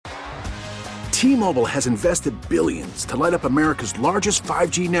T-Mobile has invested billions to light up America's largest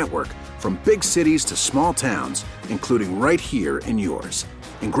 5G network, from big cities to small towns, including right here in yours.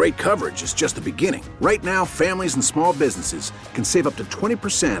 And great coverage is just the beginning. Right now, families and small businesses can save up to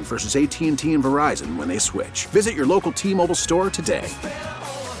 20% versus AT&T and Verizon when they switch. Visit your local T-Mobile store today.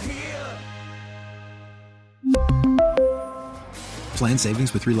 Plan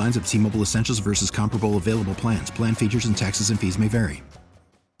savings with 3 lines of T-Mobile Essentials versus comparable available plans. Plan features and taxes and fees may vary.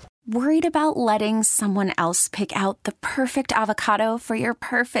 Worried about letting someone else pick out the perfect avocado for your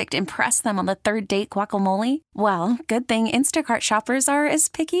perfect impress them on the third date guacamole? Well, good thing Instacart shoppers are as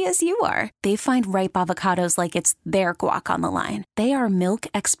picky as you are. They find ripe avocados like it's their guac on the line. They are milk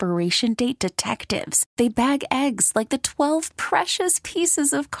expiration date detectives. They bag eggs like the 12 precious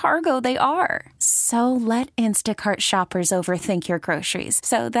pieces of cargo they are. So let Instacart shoppers overthink your groceries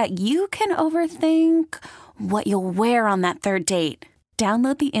so that you can overthink what you'll wear on that third date.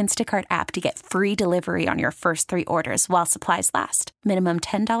 Download the Instacart app to get free delivery on your first 3 orders while supplies last. Minimum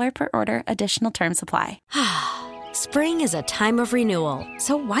 $10 per order. Additional terms apply. Spring is a time of renewal,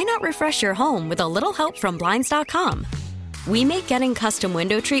 so why not refresh your home with a little help from Blinds.com? We make getting custom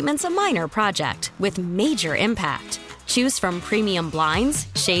window treatments a minor project with major impact. Choose from premium blinds,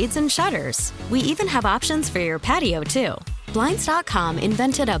 shades, and shutters. We even have options for your patio, too. Blinds.com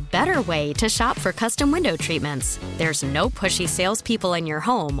invented a better way to shop for custom window treatments. There's no pushy salespeople in your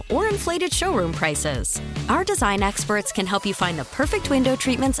home or inflated showroom prices. Our design experts can help you find the perfect window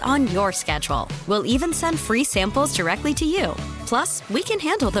treatments on your schedule. We'll even send free samples directly to you. Plus, we can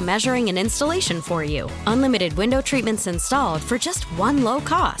handle the measuring and installation for you. Unlimited window treatments installed for just one low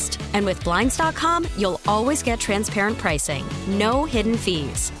cost. And with Blinds.com, you'll always get transparent pricing. No hidden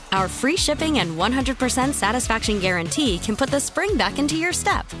fees. Our free shipping and 100% satisfaction guarantee can put the spring back into your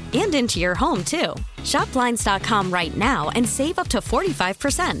step and into your home, too. Shop Blinds.com right now and save up to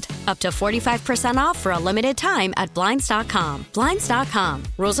 45%. Up to 45% off for a limited time at Blinds.com. Blinds.com.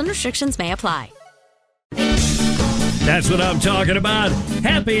 Rules and restrictions may apply. That's what I'm talking about.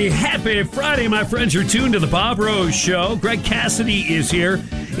 Happy Friday, my friends. You're tuned to the Bob Rose Show. Greg Cassidy is here.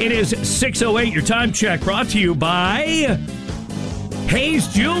 It is 6:08. Your time check brought to you by Hayes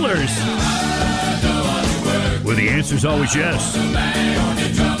Jewelers. Well, the answer's always yes.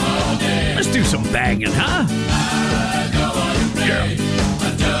 Let's do some banging, huh? Yeah.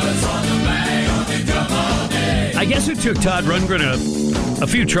 I guess it took Todd Rundgren a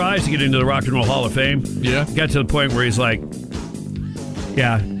few tries to get into the Rock and Roll Hall of Fame. Yeah. Got to the point where he's like,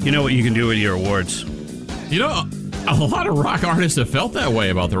 yeah, you know what you can do with your awards. You know, a lot of rock artists have felt that way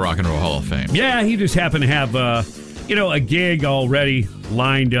about the Rock and Roll Hall of Fame. Yeah, he just happened to have, a gig already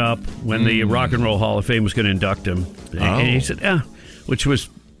lined up when the Rock and Roll Hall of Fame was going to induct him. And he said, yeah, which was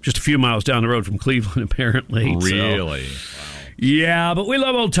just a few miles down the road from Cleveland, apparently. Really? So, yeah, but we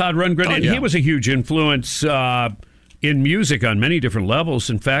love old Todd Rundgren, and he was a huge influence in music on many different levels.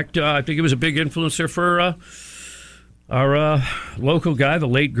 In fact, I think he was a big influencer for our local guy, the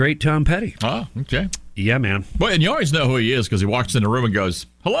late, great Tom Petty. Oh, okay. Yeah, man. Well, and you always know who he is because he walks in the room and goes,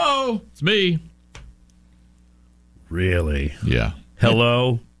 hello, it's me. Really? Yeah.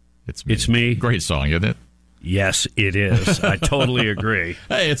 Hello, it's me. Great song, isn't it? Yes, it is. I totally agree.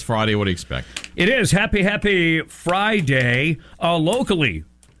 Hey, it's Friday. What do you expect? It is. Happy Friday. Locally,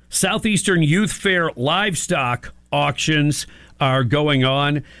 Southeastern Youth Fair livestock auctions are going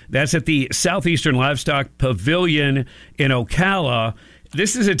on. That's at the Southeastern Livestock Pavilion in Ocala.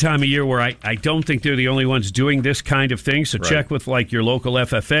 This is a time of year where I don't think they're the only ones doing this kind of thing. So check with like your local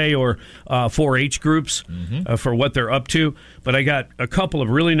FFA or 4-H groups for what they're up to. But I got a couple of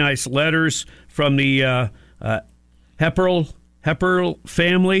really nice letters from the Hepperl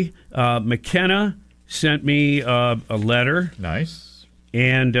family. McKenna sent me a letter. Nice.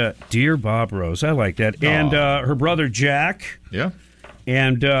 And Dear Bob Rose. I like that. And her brother Jack. Yeah.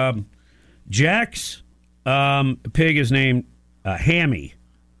 And Jack's pig is named Hammy.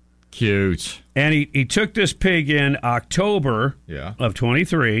 Cute. And he took this pig in October of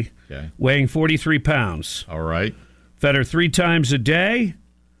 23, weighing 43 pounds. All right. Fed her 3 times a day.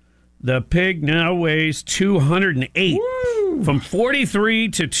 The pig now weighs 208. Woo! From 43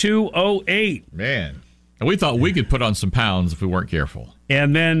 to 208. Man. And we thought we could put on some pounds if we weren't careful.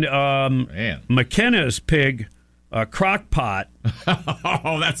 And then McKenna's pig, Crockpot.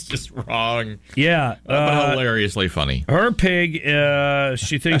 Oh, that's just wrong. Yeah. But hilariously funny. Her pig,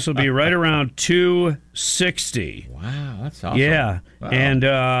 she thinks will be right around 260. Wow, that's awesome. Yeah. Wow.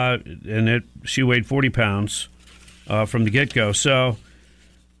 And she weighed 40 pounds from the get-go. So,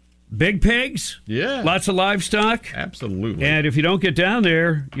 big pigs. Yeah. Lots of livestock. Absolutely. And if you don't get down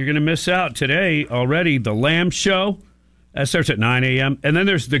there, you're going to miss out today already. The Lamb Show. That starts at 9 a.m. And then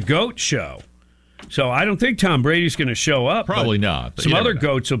there's the Goat Show. So I don't think Tom Brady's going to show up. Probably not. Some other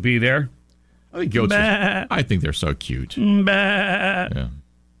goats will be there. I think goats. I think they're so cute. Yeah.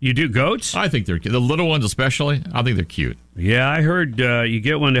 You do goats? I think they're cute. The little ones, especially. I think they're cute. Yeah, I heard you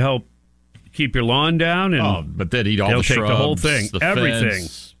get one to help keep your lawn down, and but they'd eat all the shrubs, take the whole thing, everything.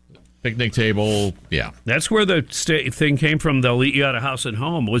 Fence, picnic table. Yeah, that's where the thing came from. They'll eat you out of house and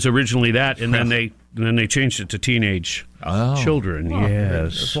home was originally that, and then they changed it to teenage children.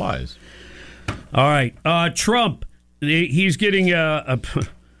 Yes, that's wise. All right, Trump. He's getting a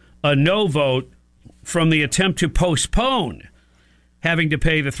no vote from the attempt to postpone having to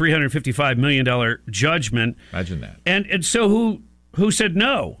pay the $355 million judgment. Imagine that. And so who said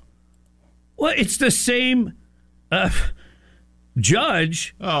no? Well, it's the same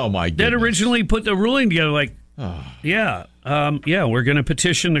judge that originally put the ruling together. Like, we're going to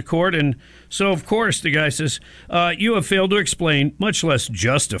petition the court. And so, of course, the guy says, you have failed to explain, much less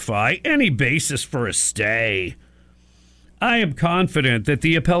justify, any basis for a stay. I am confident that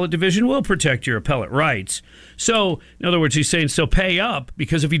the appellate division will protect your appellate rights. So, in other words, he's saying, so pay up,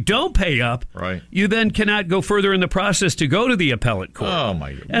 because if you don't pay up, you then cannot go further in the process to go to the appellate court. Oh,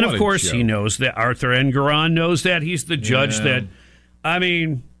 my God. And, of course, he knows that. Arthur Engoron knows that. He's the judge that, I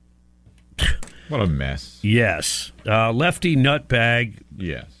mean... What a mess. Yes. Lefty nutbag.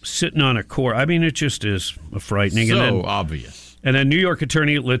 Yes. Sitting on a court. I mean, it just is frightening. So obvious. And then New York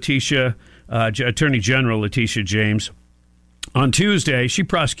Attorney General Letitia James... On Tuesday, she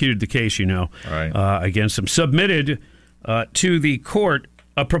prosecuted the case, against him, submitted to the court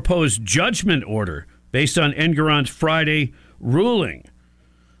a proposed judgment order based on Engoron's Friday ruling.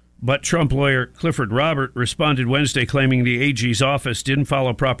 But Trump lawyer Clifford Robert responded Wednesday claiming the AG's office didn't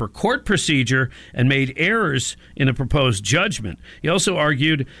follow proper court procedure and made errors in the proposed judgment. He also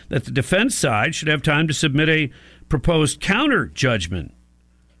argued that the defense side should have time to submit a proposed counter judgment.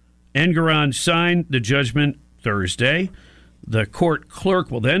 Engoron signed the judgment Thursday. The court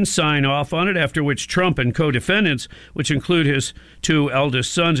clerk will then sign off on it, after which Trump and co-defendants, which include his two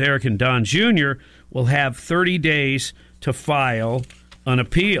eldest sons, Eric and Don Jr., will have 30 days to file an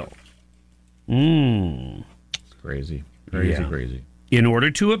appeal. It's crazy. Crazy. In order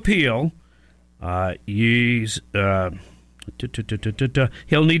to appeal, he'll need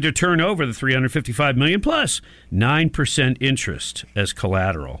to turn over the $355 million plus 9% interest as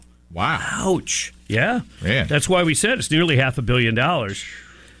collateral. Wow. Ouch. Yeah. Man. That's why we said it's nearly $500 million.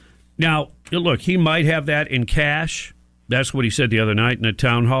 Now, look, he might have that in cash. That's what he said the other night in a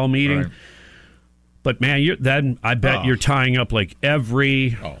town hall meeting. Right. But, man, I bet you're tying up like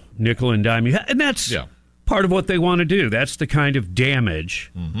every nickel and dime you have. And that's part of what they want to do. That's the kind of damage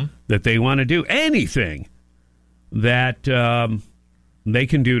that they want to do. Anything that they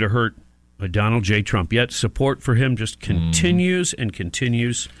can do to hurt Donald J. Trump. Yet support for him just continues and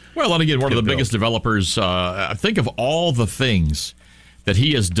continues. Well, and again, one of the biggest developers, think of all the things that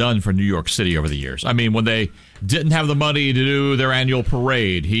he has done for New York City over the years. I mean, when they didn't have the money to do their annual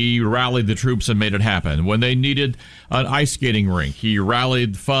parade, he rallied the troops and made it happen. When they needed an ice skating rink, he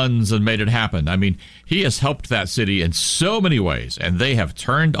rallied funds and made it happen. I mean, he has helped that city in so many ways, and they have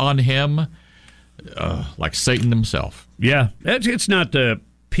turned on him like Satan himself. Yeah, it's not the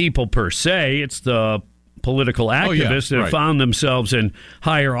people per se, it's the political activists that have found themselves in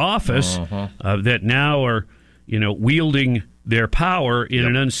higher office that now are, wielding their power in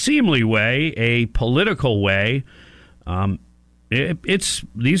an unseemly way, a political way.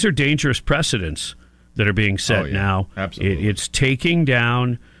 These are dangerous precedents that are being set now. Absolutely. It's taking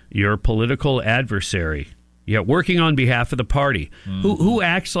down your political adversary. Working on behalf of the party. Who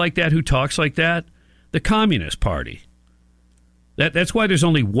acts like that? Who talks like that? The Communist Party. That's why there's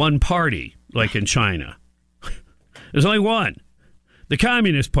only one party, like in China. There's only one, the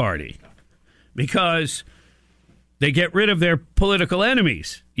Communist Party, because they get rid of their political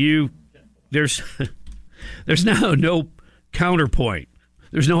enemies. There's now no counterpoint.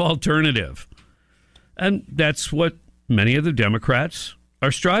 There's no alternative. And that's what many of the Democrats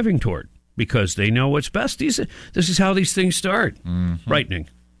are striving toward, because they know what's best. This is how these things start. Frightening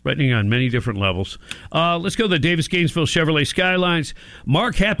on many different levels. Let's go to the Davis Gainesville Chevrolet Skylines.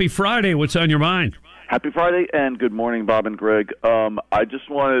 Mark, happy Friday. What's on your mind? Happy Friday and good morning, Bob and Greg. I just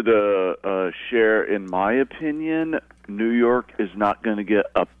wanted to share, in my opinion, New York is not going to get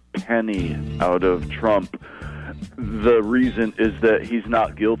a penny out of Trump. The reason is that he's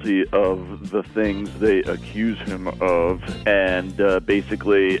not guilty of the things they accuse him of, and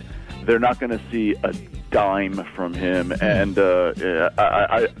basically they're not going to see a dime from him, and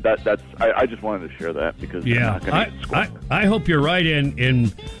I just wanted to share that because I hope you're right.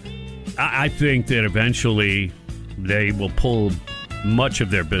 In I think that eventually they will pull much of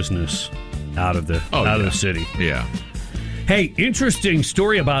their business out of the city. Yeah. Hey, interesting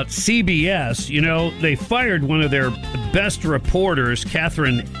story about CBS. You know, they fired one of their best reporters,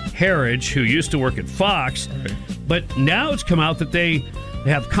 Catherine Herridge, who used to work at Fox. Okay. But now it's come out that they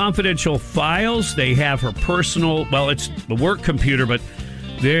have confidential files. They have her personal, well, it's the work computer, but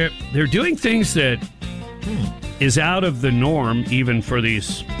they're doing things that is out of the norm, even for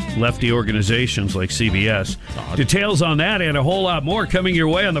these lefty organizations like CBS. Details on that and a whole lot more coming your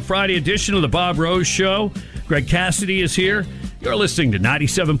way on the Friday edition of the Bob Rose Show. Greg Cassidy is here. You're listening to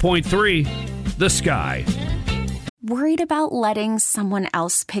 97.3 The Sky. Worried about letting someone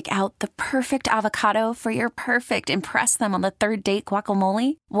else pick out the perfect avocado for your perfect impress them on the third date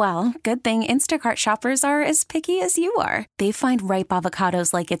guacamole? Well, good thing Instacart shoppers are as picky as you are. They find ripe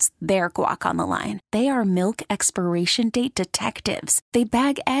avocados like it's their guac on the line. They are milk expiration date detectives. They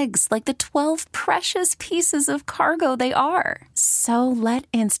bag eggs like the 12 precious pieces of cargo they are. So let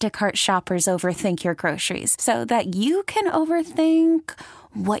Instacart shoppers overthink your groceries so that you can overthink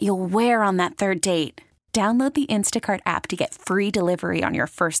what you'll wear on that third date. Download the Instacart app to get free delivery on your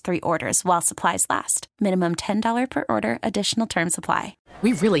first 3 orders while supplies last. Minimum $10 per order. Additional terms apply.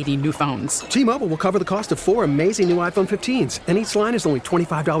 We really need new phones. T-Mobile will cover the cost of 4 amazing new iPhone 15s, and each line is only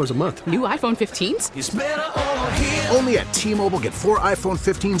 $25 a month. New iPhone 15s? It's better over here. Only at T-Mobile, get 4 iPhone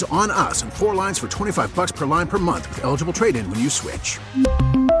 15s on us and 4 lines for $25 per line per month with eligible trade-in when you switch.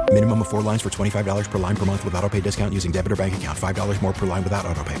 Minimum of 4 lines for $25 per line per month with autopay discount using debit or bank account. $5 more per line without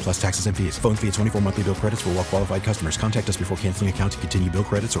autopay, plus taxes and fees. Phone fee at 24 monthly bill credits for well-qualified customers. Contact us before canceling account to continue bill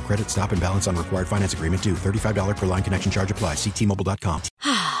credits or credit stop and balance on required finance agreement due. $35 per line connection charge applies. See T-Mobile.com.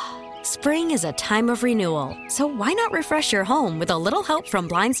 Spring is a time of renewal, so why not refresh your home with a little help from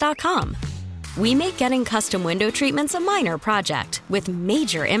Blinds.com? We make getting custom window treatments a minor project with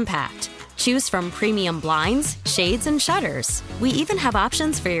major impact. Choose from premium blinds, shades, and shutters. We even have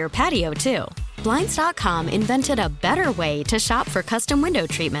options for your patio, too. Blinds.com invented a better way to shop for custom window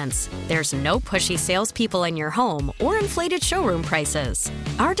treatments. There's no pushy salespeople in your home or inflated showroom prices.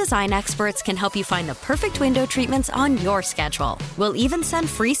 Our design experts can help you find the perfect window treatments on your schedule. We'll even send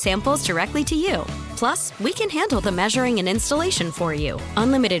free samples directly to you. Plus, we can handle the measuring and installation for you.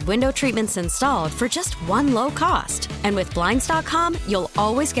 Unlimited window treatments installed for just one low cost. And with Blinds.com, you'll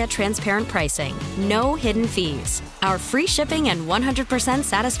always get transparent pricing. No hidden fees. Our free shipping and 100%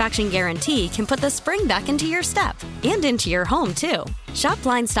 satisfaction guarantee can put the spring back into your step and into your home, too. Shop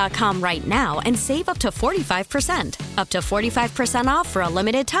Blinds.com right now and save up to 45%. Up to 45% off for a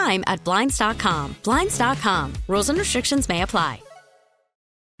limited time at Blinds.com. Blinds.com. Rules and restrictions may apply.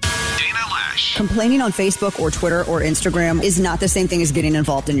 Complaining on Facebook or Twitter or Instagram is not the same thing as getting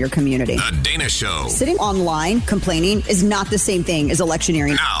involved in your community. The Dana Show. Sitting online complaining is not the same thing as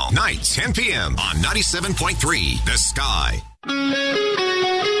electioneering. Now, night, 10 p.m. on 97.3 The Sky.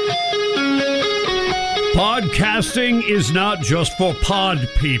 Podcasting is not just for pod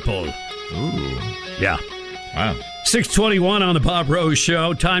people. Ooh. Yeah. Wow. 6:21 on the Bob Rose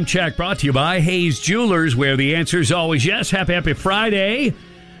Show. Time check brought to you by Hayes Jewelers, where the answer is always yes. Happy Friday.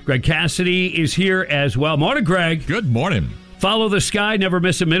 Greg Cassidy is here as well. Morning, Greg. Good morning. Follow The Sky. Never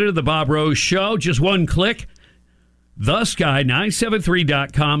miss a minute of the Bob Rose Show. Just one click.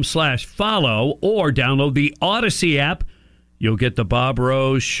 thesky973.com/follow or download the Odyssey app. You'll get the Bob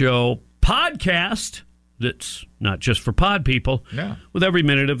Rose Show podcast. That's not just for pod people. Yeah. With every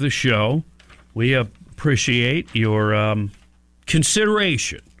minute of the show, we appreciate your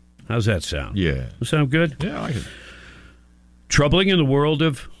consideration. How's that sound? Yeah. Does that sound good? Yeah, I like it. Troubling in the world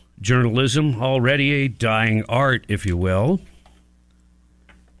of journalism, already a dying art, if you will.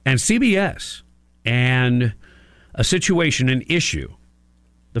 And CBS, and a situation, an issue.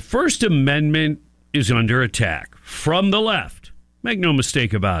 The First Amendment is under attack from the left. Make no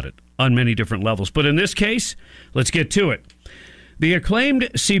mistake about it, on many different levels. But in this case, let's get to it. The acclaimed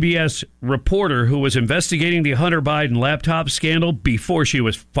CBS reporter who was investigating the Hunter Biden laptop scandal before she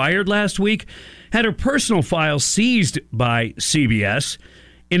was fired last week had her personal files seized by CBS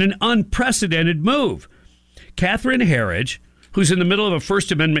in an unprecedented move. Catherine Herridge, who's in the middle of a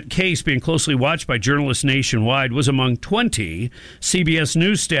First Amendment case being closely watched by journalists nationwide, was among 20 CBS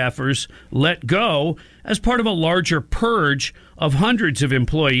News staffers let go as part of a larger purge of hundreds of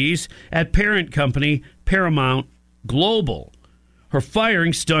employees at parent company Paramount Global. Her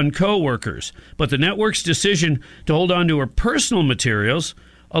firing stunned co-workers, but the network's decision to hold on to her personal materials,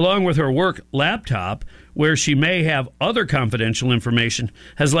 along with her work laptop, where she may have other confidential information,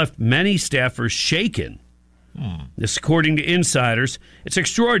 has left many staffers shaken. This, according to insiders, it's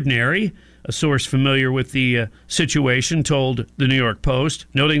extraordinary, A source familiar with the situation told the New York Post,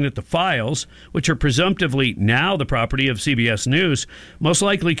 noting that the files, which are presumptively now the property of CBS News, most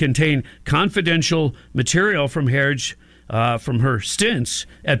likely contain confidential material from her stints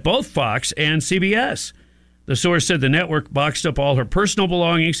at both Fox and CBS. The source said the network boxed up all her personal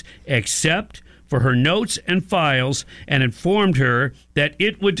belongings except for her notes and files and informed her that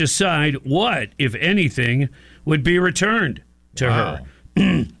it would decide what, if anything, would be returned to her.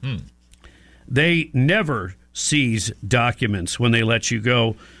 They never seize documents when they let you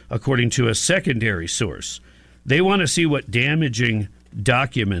go, according to a secondary source. They want to see what damaging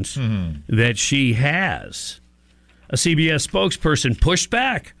documents that she has. A CBS spokesperson pushed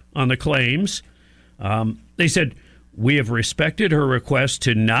back on the claims. They said, "We have respected her request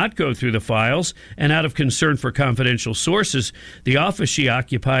to not go through the files, and out of concern for confidential sources, the office she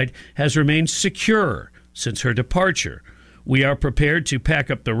occupied has remained secure since her departure. We are prepared to pack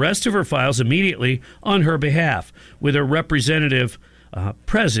up the rest of her files immediately on her behalf, with a representative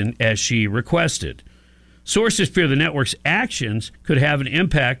present as she requested." Sources fear the network's actions could have an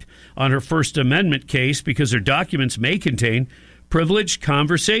impact on her First Amendment case because her documents may contain privileged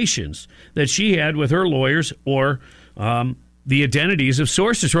conversations that she had with her lawyers or the identities of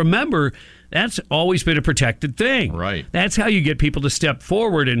sources. Remember, that's always been a protected thing. Right. That's how you get people to step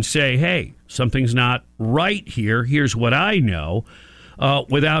forward and say, hey, something's not right here. Here's what I know,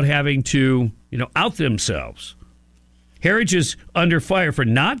 without having to, out themselves. Heritage is under fire for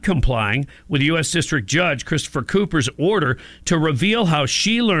not complying with U.S. District Judge Christopher Cooper's order to reveal how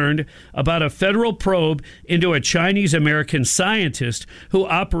she learned about a federal probe into a Chinese-American scientist who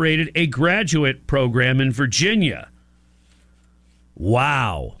operated a graduate program in Virginia.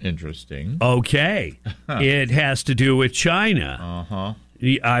 Wow. Interesting. Okay. It has to do with China. Uh-huh.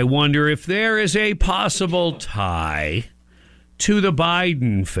 I wonder if there is a possible tie to the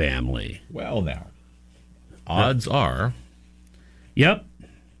Biden family. Well, now, odds are. Yep.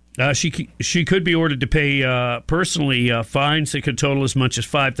 She could be ordered to pay personally fines that could total as much as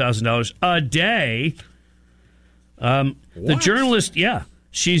 $5,000 a day. The journalist,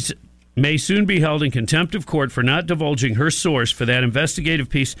 she's may soon be held in contempt of court for not divulging her source for that investigative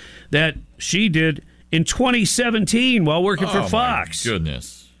piece that she did in 2017 while working for Fox. My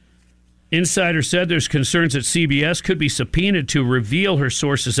goodness. Insider said there's concerns that CBS could be subpoenaed to reveal her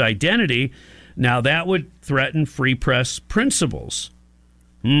source's identity. Now, that would threaten free press principles.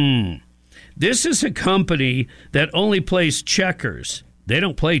 This is a company that only plays checkers. They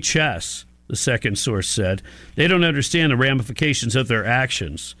don't play chess, the second source said. They don't understand the ramifications of their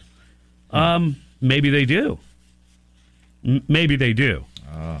actions. Maybe they do. Maybe they do.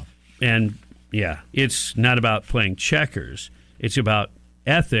 And, it's not about playing checkers. It's about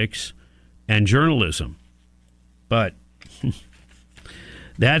ethics and journalism. But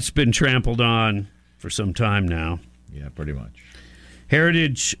that's been trampled on for some time now. Yeah, pretty much.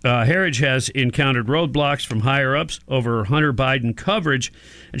 Heritage has encountered roadblocks from higher-ups over Hunter Biden coverage,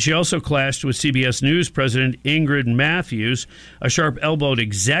 and she also clashed with CBS News President Ingrid Matthews, a sharp-elbowed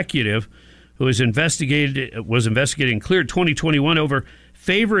executive who was investigating cleared 2021 over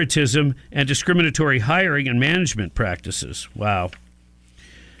favoritism and discriminatory hiring and management practices. Wow.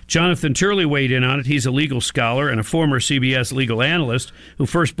 Jonathan Turley weighed in on it. He's a legal scholar and a former CBS legal analyst who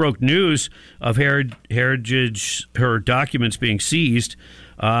first broke news of Heritage, her documents being seized.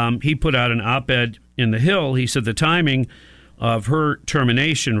 He put out an op-ed in The Hill. He said the timing of her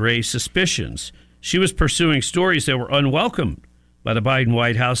termination raised suspicions. She was pursuing stories that were unwelcome by the Biden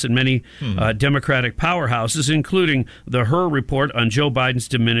White House and many Democratic powerhouses, including the Her report on Joe Biden's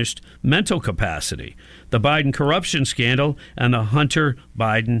diminished mental capacity, the Biden corruption scandal, and the Hunter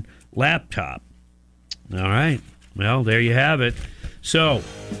Biden laptop. All right. Well, there you have it. So,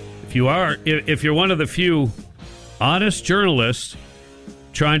 if you're one of the few honest journalists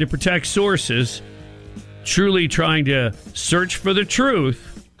trying to protect sources, truly trying to search for the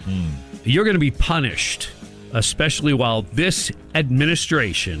truth, you're going to be punished, especially while this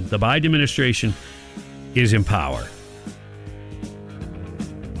administration, the Biden administration, is in power.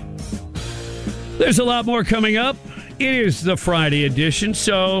 There's a lot more coming up. It is the Friday edition,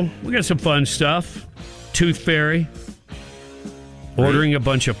 so we got some fun stuff. Tooth Fairy, ordering a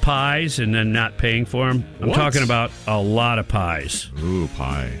bunch of pies and then not paying for them. I'm talking about a lot of pies. Ooh,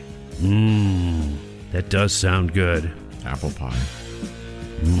 pie. That does sound good. Apple pie.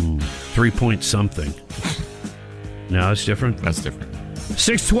 3-point something. No, that's different? That's different.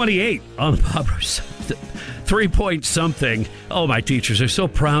 628 on the Bob Ross. 3-point something. Oh, my teachers are so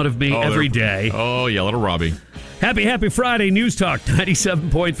proud of me every day. Oh, yeah, little Robbie. Happy Friday. News Talk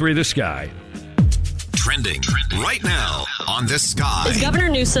 97.3 The Sky. Trending right now on The Sky. Is Governor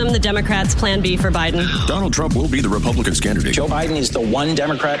Newsom the Democrats' plan B for Biden? Donald Trump will be the Republicans' candidate. Joe Biden is the one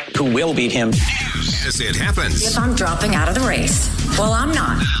Democrat who will beat him. News as it happens. If I'm dropping out of the race. Well, I'm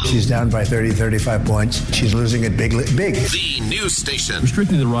not. She's down by 30, 35 points. She's losing it big. The news station.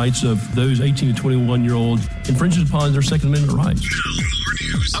 Restricting the rights of those 18 to 21-year-olds infringes upon their Second Amendment rights. Now more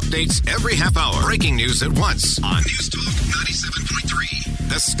news. Updates every half hour. Breaking news at once on News Talk 97.3.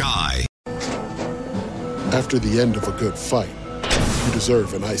 The Sky. After the end of a good fight, you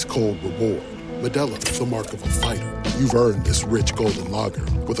deserve an ice-cold reward. Modelo, the mark of a fighter. You've earned this rich golden lager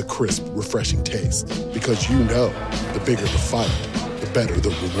with a crisp, refreshing taste. Because you know, the bigger the fight, the better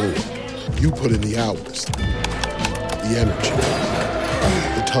the reward. You put in the hours, the energy,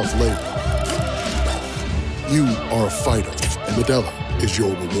 the tough labor. You are a fighter, and Modelo is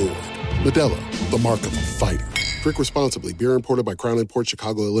your reward. Modelo, the mark of a fighter. Drink responsibly. Beer imported by Crown Imports,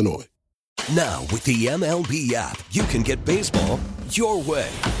 Chicago, Illinois. Now, with the MLB app, you can get baseball your way.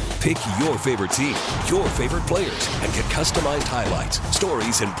 Pick your favorite team, your favorite players, and get customized highlights,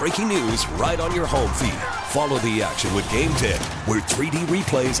 stories, and breaking news right on your home feed. Follow the action with Game 10, where 3D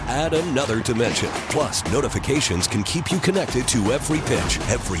replays add another dimension. Plus, notifications can keep you connected to every pitch,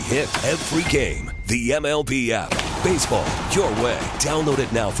 every hit, every game. The MLB app. Baseball your way. Download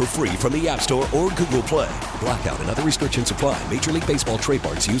it now for free from the App Store or Google Play. Blackout and other restrictions apply. Major League Baseball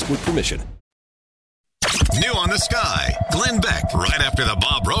trademarks used with permission. New on The Sky. Glenn Beck, right after the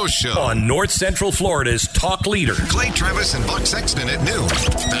Bob Rose Show. On North Central Florida's talk leader. Clay Travis and Buck Sexton at noon.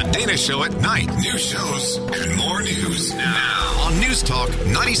 The Dana Show at night. New shows and more news now on News Talk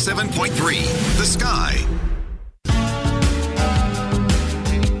 97.3. The Sky.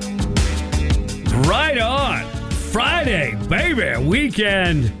 Right on. Friday, baby.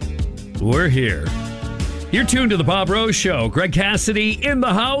 Weekend. We're here. You're tuned to the Bob Rose Show. Greg Cassidy in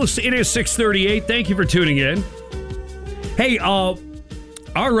the house. It is 6:38. Thank you for tuning in. Hey, our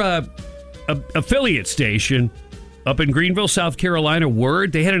affiliate station up in Greenville, South Carolina,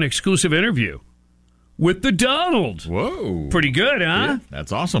 Word, they had an exclusive interview with the Donald. Whoa. Pretty good, huh? Yeah,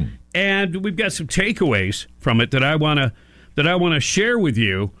 that's awesome. And we've got some takeaways from it that I want to share with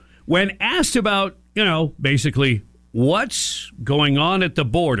you. When asked about, basically what's going on at the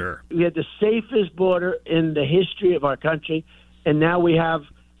border. We had the safest border in the history of our country, and now we have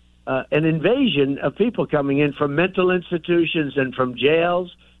an invasion of people coming in from mental institutions and from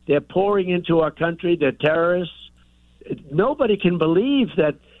jails. They're pouring into our country. They're terrorists. Nobody can believe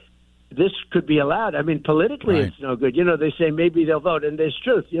that this could be allowed. I mean, politically, It's no good. They say maybe they'll vote, and there's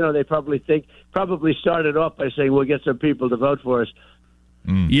truth. They probably started off by saying we'll get some people to vote for us.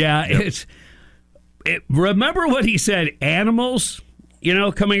 Yeah, yep. Remember what he said, animals,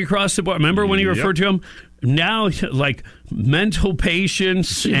 coming across the border? Remember when he referred to them? Now, like mental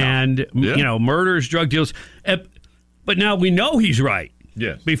patients and, murders, drug deals. But now we know he's right.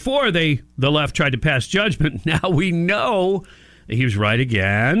 Yes. Before the left tried to pass judgment, now we know that he was right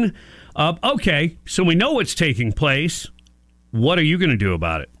again. Okay, so we know what's taking place. What are you going to do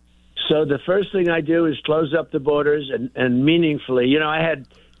about it? So the first thing I do is close up the borders and meaningfully. I had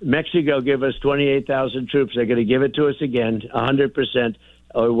Mexico give us 28,000 troops. They're going to give it to us again, 100%.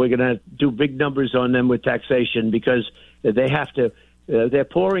 Or we're going to do big numbers on them with taxation because they have to. They're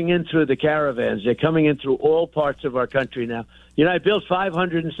pouring in through the caravans. They're coming in through all parts of our country now. I built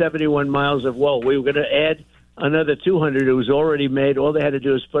 571 miles of wall. We were going to add another 200. It was already made. All they had to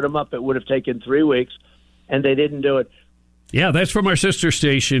do is put them up. It would have taken 3 weeks, and they didn't do it. Yeah, that's from our sister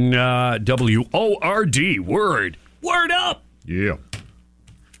station, WORD. Word up! Yeah.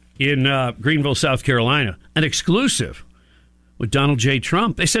 In Greenville, South Carolina. An exclusive with Donald J.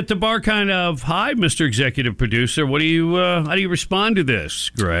 Trump. They set the bar kind of high, Mr. Executive Producer. How do you respond to this,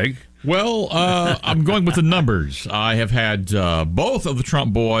 Greg? Well, I'm going with the numbers. I have had both of the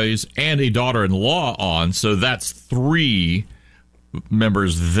Trump boys and a daughter-in-law on, so that's 3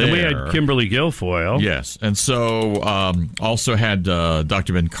 members there. And we had Kimberly Guilfoyle. Yes. And so also had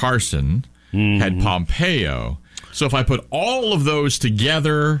Dr. Ben Carson, had Pompeo. So if I put all of those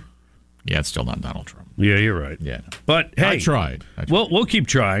together, it's still not Donald Trump. Yeah, you're right. Yeah. But hey, I tried. We'll keep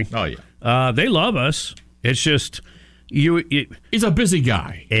trying. Oh, yeah. They love us. It's just he's a busy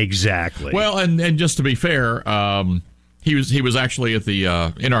guy. Exactly. Well, and just to be fair, he was actually at the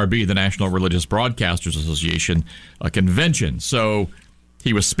NRB, the National Religious Broadcasters Association convention. So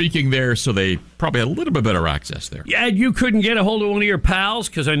he was speaking there, so they probably had a little bit better access there. Yeah, you couldn't get a hold of one of your pals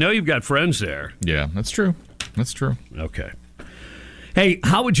because I know you've got friends there. Yeah, that's true. That's true. Okay. Hey,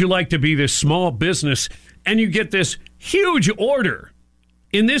 how would you like to be this small business and you get this huge order?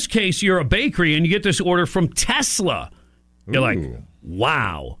 In this case, you're a bakery and you get this order from Tesla. You're like,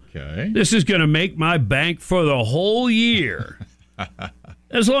 wow. Okay. This is going to make my bank for the whole year.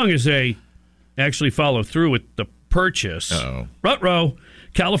 As long as they actually follow through with the purchase. Ruh-roh.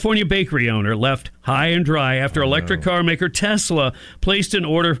 California bakery owner left high and dry after electric car maker Tesla placed an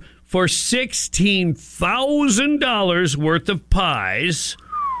order for $16,000 worth of pies,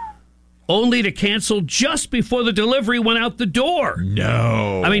 only to cancel just before the delivery went out the door.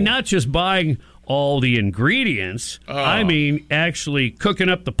 No. I mean, not just buying all the ingredients. I mean, actually cooking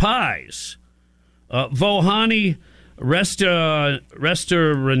up the pies. Vohani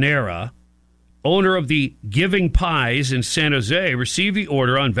Restaurantera, owner of the Giving Pies in San Jose, received the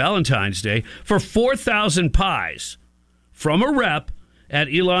order on Valentine's Day for 4,000 pies from a rep at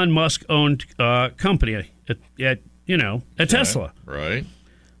Elon Musk-owned company at Tesla. Right.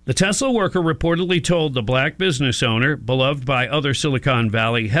 The Tesla worker reportedly told the black business owner, beloved by other Silicon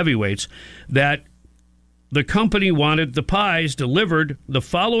Valley heavyweights, that the company wanted the pies delivered the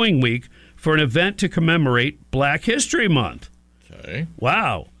following week for an event to commemorate Black History Month. Okay.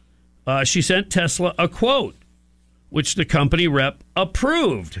 Wow. She sent Tesla a quote, which the company rep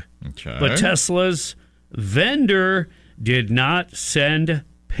approved. Okay. But Tesla's vendor did not send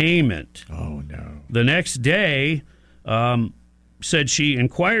payment. Oh, no. The next day, said she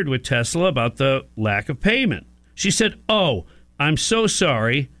inquired with Tesla about the lack of payment. She said, "Oh, I'm so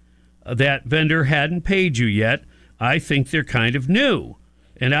sorry. That vendor hadn't paid you yet. I think they're kind of new.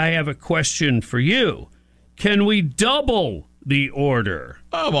 And I have a question for you. Can we double the order?"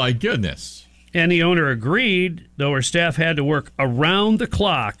 Oh, my goodness. And the owner agreed, though her staff had to work around the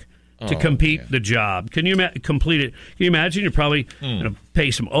clock to complete the job. Can you complete it? Can you imagine? You're probably going to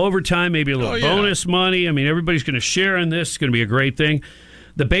pay some overtime, maybe a little bonus money. I mean, everybody's going to share in this. It's going to be a great thing.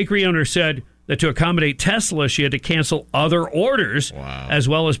 The bakery owner said that to accommodate Tesla, she had to cancel other orders as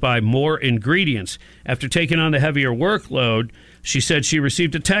well as buy more ingredients. After taking on the heavier workload, she said she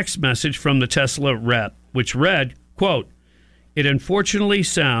received a text message from the Tesla rep, which read, quote, "It unfortunately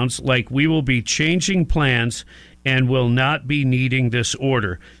sounds like we will be changing plans and will not be needing this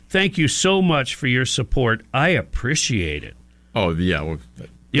order. Thank you so much for your support. I appreciate it." Oh, yeah. Well,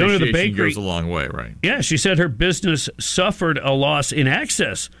 the owner of the bakery goes a long way, right? Yeah, she said her business suffered a loss in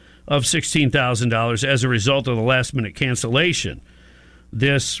excess of $16,000 as a result of the last-minute cancellation.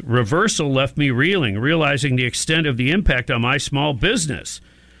 This reversal left me reeling, realizing the extent of the impact on my small business.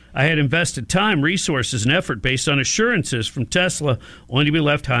 I had invested time, resources, and effort based on assurances from Tesla, only to be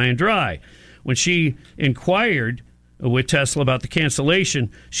left high and dry. When she inquired with Tesla about the cancellation,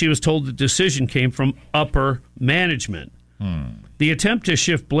 she was told the decision came from upper management. The attempt to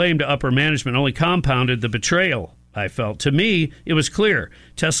shift blame to upper management only compounded the betrayal, I felt. To me, it was clear.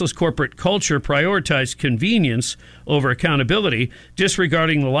 Tesla's corporate culture prioritized convenience over accountability,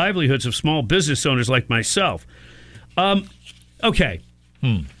 disregarding the livelihoods of small business owners like myself. Okay.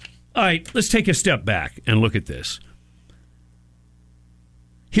 All right, let's take a step back and look at this.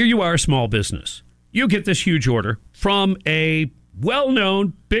 Here you are, a small business. You get this huge order from a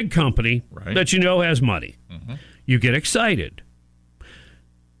well-known big company that you know has money. Mm-hmm. You get excited.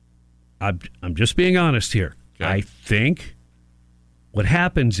 I'm just being honest here. Okay. I think what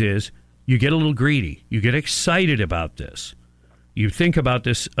happens is you get a little greedy. You get excited about this. You think about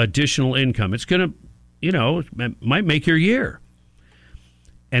this additional income. It's going to, it might make your year.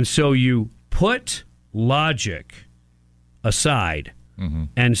 And so you put logic aside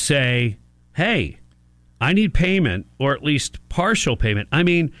and say, hey, I need payment, or at least partial payment. I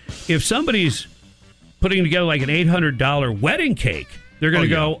mean, if somebody's putting together like an $800 wedding cake, they're going to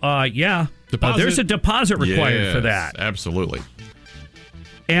go, there's a deposit required for that. Absolutely.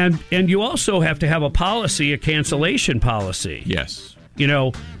 And you also have to have a policy, a cancellation policy. Yes.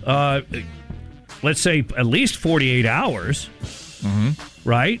 Let's say at least 48 hours,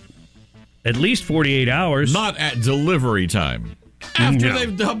 right? At least 48 hours. Not at delivery time. After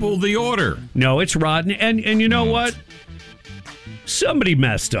they've doubled the order. No, it's rotten. And you know what? Somebody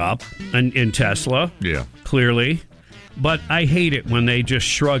messed up in Tesla. Yeah. Clearly. But I hate it when they just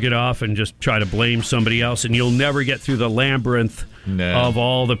shrug it off and just try to blame somebody else, and you'll never get through the labyrinth of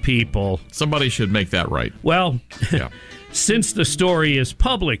all the people. Somebody should make that right. Well, since the story is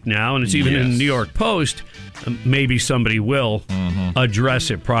public now, and it's even in the New York Post, maybe somebody will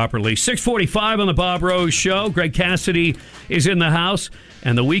address it properly. 6:45 on the Bob Rose Show. Greg Cassidy is in the house,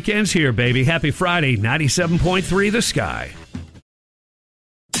 and the weekend's here, baby. Happy Friday, 97.3 The Sky.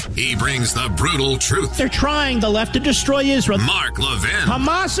 He brings the brutal truth. They're trying, the left, to destroy Israel. Mark Levin.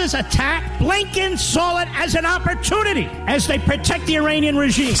 Hamas's attack, Blinken saw it as an opportunity as they protect the Iranian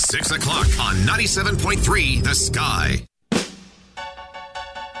regime. 6 o'clock on 97.3 The Sky.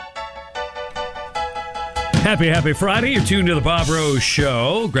 Happy Friday. You're tuned to the Bob Rose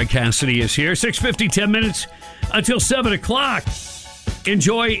Show. Greg Cassidy is here. 6:50, 10 minutes until 7 o'clock.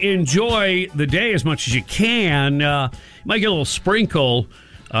 Enjoy the day as much as you can. You might get a little sprinkle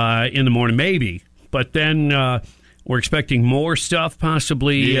in the morning, maybe. But then we're expecting more stuff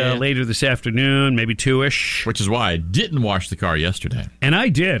possibly later this afternoon, maybe 2-ish. Which is why I didn't wash the car yesterday. And I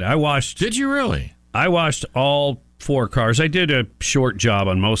did. I washed. Did you really? I washed all 4 cars. I did a short job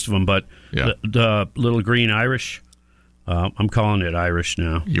on most of them, but the little green Irish, I'm calling it Irish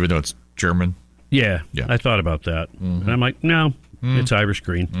now. Even though it's German? Yeah. I thought about that. Mm-hmm. And I'm like, no, it's Irish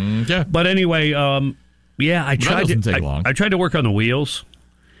green. Yeah. But anyway, I tried I tried to work on the wheels.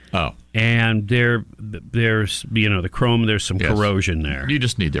 Oh. And there's the chrome, there's some corrosion there. You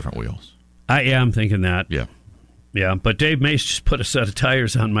just need different wheels. I am thinking that. Yeah. Yeah, but Dave Mace just put a set of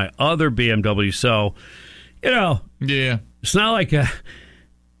tires on my other BMW, so it's not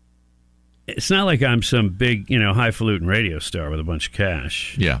like I'm some big, highfalutin radio star with a bunch of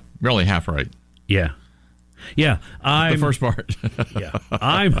cash. Yeah, you're only half right. Yeah. The first part. Yeah,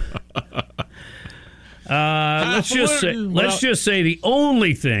 I'm. Let's just say the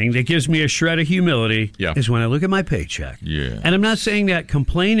only thing that gives me a shred of humility is when I look at my paycheck. Yeah, and I'm not saying that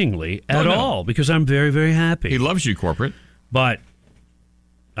complainingly at all because I'm very, very happy. He loves you, corporate, but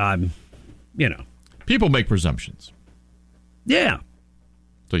I'm, people make presumptions. Yeah.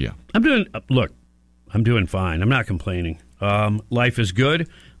 So yeah, I'm doing fine. I'm not complaining. Life is good.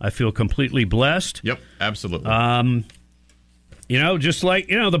 I feel completely blessed. Yep, absolutely. Just like,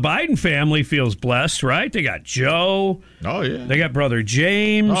 the Biden family feels blessed, right? They got Joe. Oh, yeah. They got brother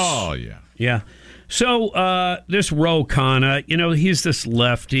James. Oh, yeah. Yeah. So this Ro Khanna, he's this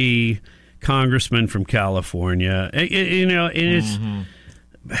lefty congressman from California. It's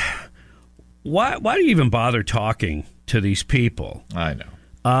why do you even bother talking to these people? I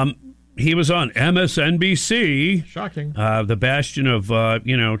know. He was on MSNBC. Shocking. The bastion of,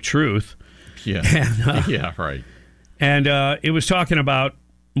 truth. Yeah. And, yeah, right. And it was talking about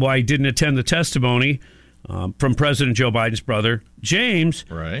why he didn't attend the testimony from President Joe Biden's brother, James.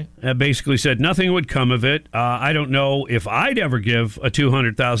 Right. Basically said nothing would come of it. I don't know if I'd ever give a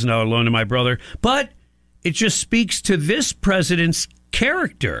 $200,000 loan to my brother, but it just speaks to this president's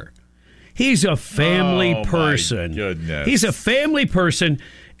character. He's a family person. My goodness. He's a family person,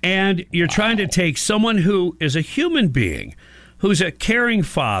 and you're trying to take someone who is a human being, who's a caring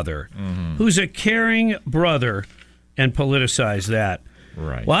father, who's a caring brother, and politicize that.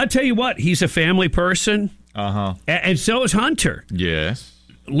 Right. Well, I'll tell you what, he's a family person. Uh-huh. And so is Hunter. Yes.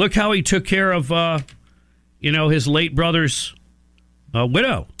 Look how he took care of, his late brother's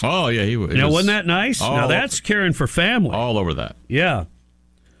widow. Oh, yeah, he was. Wasn't that nice? Now, that's caring for family. All over that. Yeah.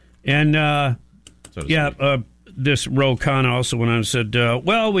 And, this Ro Khanna also went on and said,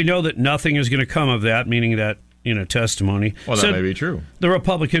 we know that nothing is going to come of that, meaning that, testimony. Well, that may be true. The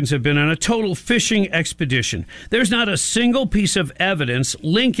Republicans have been on a total fishing expedition. There's not a single piece of evidence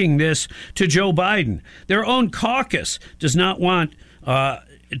linking this to Joe Biden. Their own caucus does not want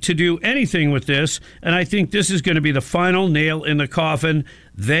to do anything with this, and I think this is going to be the final nail in the coffin.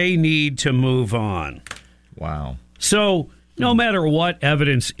 They need to move on. Wow. So no matter what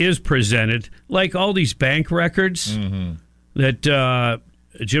evidence is presented, like all these bank records that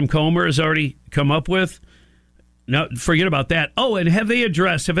Jim Comer has already come up with, now, forget about that. Oh, and have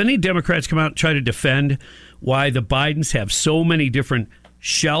any Democrats come out and try to defend why the Bidens have so many different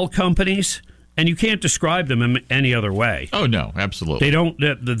shell companies? And you can't describe them in any other way. Oh, no, absolutely. They don't,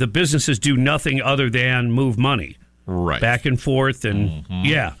 the businesses do nothing other than move money. Right. Back and forth. And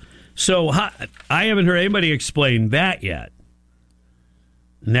yeah. So I haven't heard anybody explain that yet.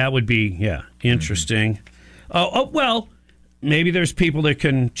 And that would be, interesting. Well, maybe there's people that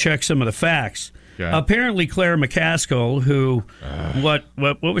can check some of the facts. Okay. Apparently, Claire McCaskill, who, what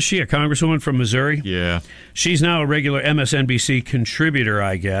was she, a congresswoman from Missouri? Yeah. She's now a regular MSNBC contributor,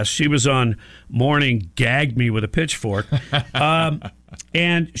 I guess. She was on Morning Gagged Me with a Pitchfork.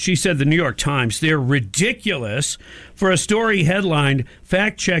 And she said the New York Times, they're ridiculous for a story headlined,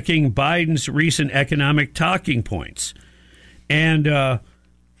 fact-checking Biden's recent economic talking points. And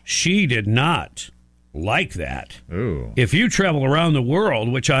she did not like that. Ooh. If you travel around the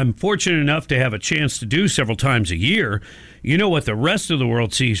world, which I'm fortunate enough to have a chance to do several times a year, you know what the rest of the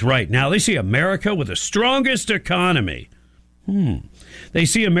world sees right now. They see America with the strongest economy. They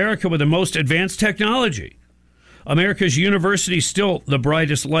see America with the most advanced technology. America's universities still the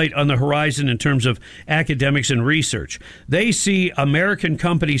brightest light on the horizon in terms of academics and research. They see American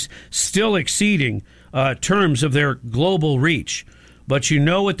companies still exceeding terms of their global reach. But you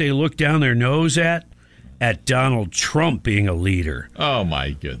know what they look down their nose at? at Donald Trump being a leader. Oh,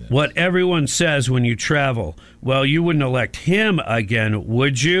 my goodness. What everyone says when you travel. Well, you wouldn't elect him again,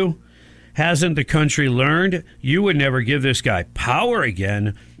 would you? Hasn't the country learned? You would never give this guy power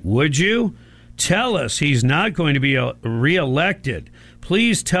again, would you? Tell us he's not going to be reelected.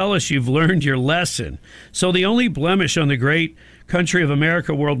 Please tell us you've learned your lesson. So the only blemish on the great country of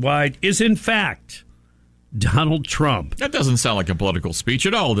America worldwide is, in fact, Donald Trump. That doesn't sound like a political speech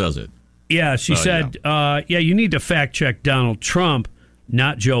at all, does it? Yeah, she said, you need to fact-check Donald Trump,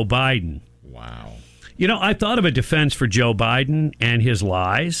 not Joe Biden. Wow. You know, I thought of a defense for Joe Biden and his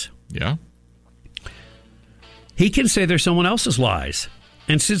lies. Yeah. He can say they're someone else's lies.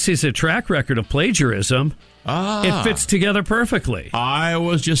 And since he's a track record of plagiarism, it fits together perfectly. I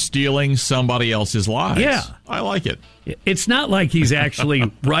was just stealing somebody else's lies. Yeah. I like it. It's not like he's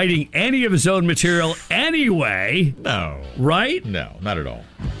actually writing any of his own material anyway. No. Right? No, not at all.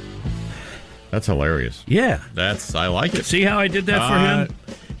 That's hilarious. Yeah. I like it. See how I did that for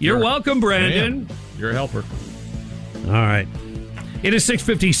him? You're welcome, Brandon. You're a helper. All right. It is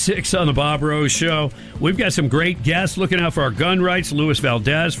 6:56 on the Bob Rose Show. We've got some great guests looking out for our gun rights. Luis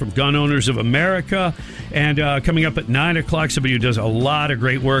Valdez from Gun Owners of America. And coming up at 9 o'clock, somebody who does a lot of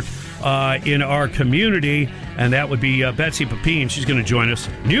great work in our community. And that would be Betsy Pepin. She's going to join us.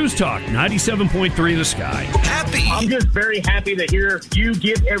 News Talk 97.3 The Sky. Happy. I'm just very happy to hear you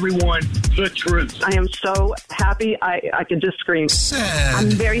give everyone the truth. I am so happy. I can just scream. Sad.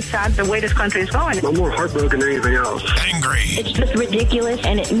 I'm very sad the way this country is going. I'm more heartbroken than anything else. Angry. It's just ridiculous,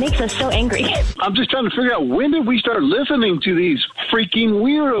 and it makes us so angry. I'm just trying to figure out, when did we start listening to these freaking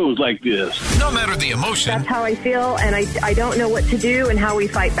weirdos like this? No matter the emotion. That's how I feel, and I don't know what to do and how we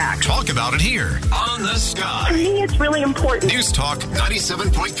fight back. Talk about it here on The Sky. To me, it's really important. News Talk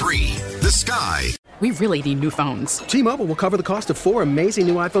 97.3 The Sky. We really need new phones. T-Mobile will cover the cost of 4 amazing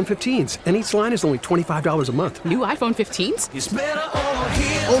new iPhone 15s, and each line is only $25 a month. New iPhone 15s? It's better over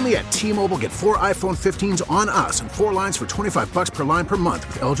here. Only at T-Mobile, get 4 iPhone 15s on us and 4 lines for $25 per line per month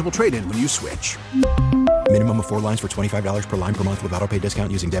with eligible trade-in when you switch. Minimum of 4 lines for $25 per line per month with autopay discount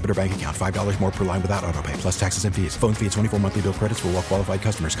using debit or bank account. $5 more per line without autopay, plus taxes and fees. Phone fee at 24 monthly bill credits for well-qualified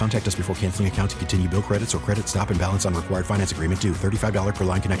customers. Contact us before canceling account to continue bill credits or credit stop and balance on required finance agreement due. $35 per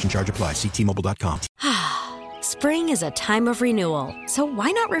line connection charge applies. See T-Mobile.com. Spring is a time of renewal, so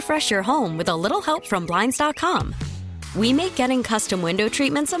why not refresh your home with a little help from Blinds.com? We make getting custom window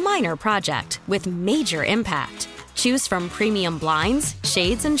treatments a minor project with major impact. Choose from premium blinds,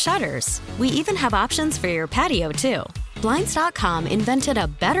 shades, and shutters. We even have options for your patio, too. Blinds.com invented a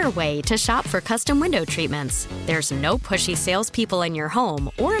better way to shop for custom window treatments. There's no pushy salespeople in your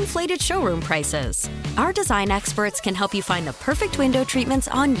home or inflated showroom prices. Our design experts can help you find the perfect window treatments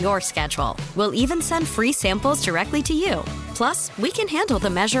on your schedule. We'll even send free samples directly to you. Plus, we can handle the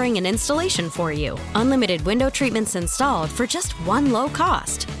measuring and installation for you. Unlimited window treatments installed for just one low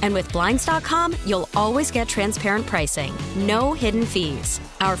cost. And with Blinds.com, you'll always get transparent pricing. No hidden fees.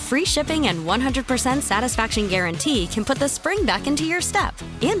 Our free shipping and 100% satisfaction guarantee can put the spring back into your step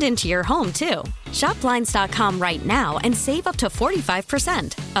and into your home, too. Shop Blinds.com right now and save up to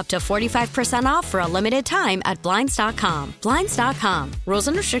 45%. Up to 45% off for a limited time at Blinds.com. Blinds.com. Rules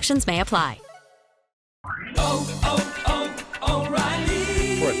and restrictions may apply.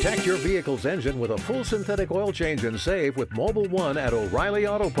 O'Reilly. Protect your vehicle's engine with a full synthetic oil change and save with Mobile One at O'Reilly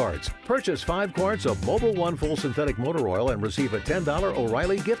Auto Parts. Purchase 5 quarts of Mobile One full synthetic motor oil and receive a $10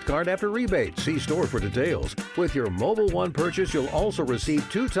 O'Reilly gift card after rebate. See store for details. With your Mobile One purchase, you'll also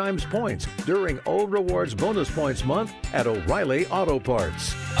receive 2 times points during O Rewards Bonus Points Month at O'Reilly Auto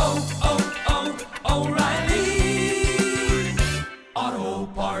Parts. O'Reilly Auto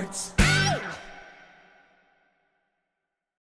Parts.